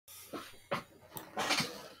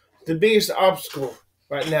The biggest obstacle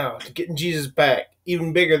right now to getting Jesus back,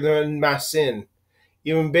 even bigger than my sin,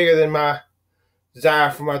 even bigger than my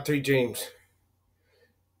desire for my three dreams,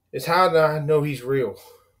 is how do I know He's real?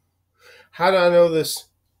 How do I know this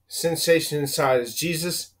sensation inside is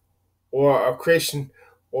Jesus or a creation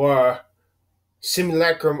or a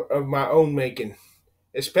simulacrum of my own making?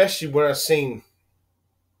 Especially when I've seen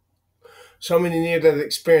so many near-death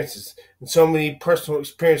experiences and so many personal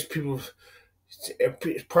experiences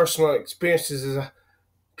as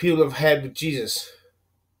people have had with Jesus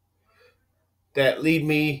that lead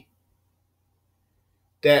me,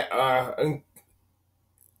 that are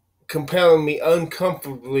compelling me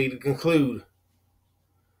uncomfortably to conclude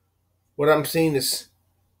what I'm seeing is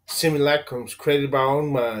simulacrums created by our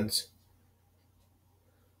own minds.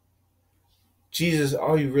 Jesus,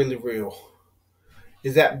 are you really real?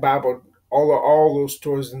 Is that Bible, all those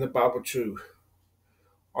stories in the Bible true?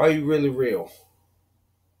 Are you really real?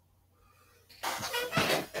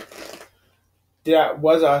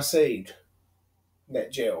 Was I saved in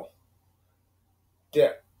that jail?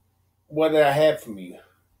 What did I have from you?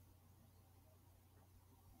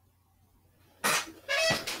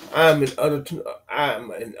 I am in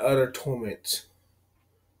utter torment.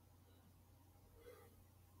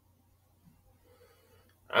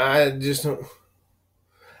 I just don't.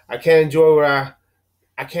 I can't enjoy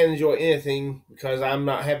I can't enjoy anything because I'm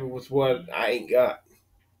not happy with what I ain't got.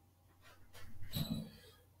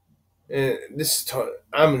 And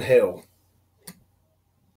I'm in hell.